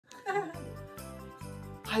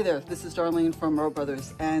Hi there, this is Darlene from Rowe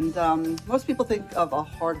Brothers, and most people think of a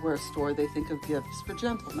hardware store, they think of gifts for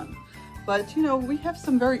gentlemen. But you know, we have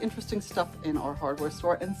some very interesting stuff in our hardware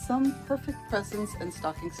store and some perfect presents and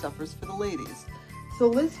stocking stuffers for the ladies. So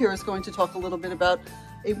Liz here is going to talk a little bit about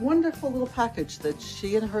a wonderful little package that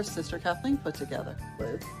she and her sister Kathleen put together.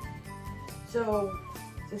 Liz? So,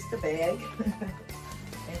 just a bag, and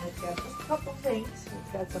it's got just a couple things.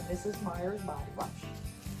 It's got some Mrs. Meyer's body wash.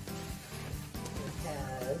 It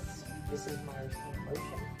has Mrs. Meyer's hand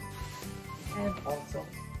lotion, and also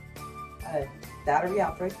a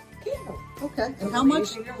battery-operated candle. Okay, and how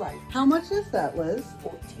much is that, Liz?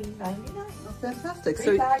 $14.99. Oh, fantastic.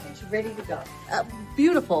 Pre-packaged, ready to go.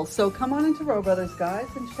 Beautiful. So come on into Rowe Brothers, guys,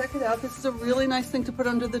 and check it out. This is a really nice thing to put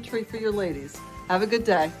under the tree for your ladies. Have a good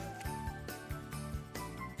day.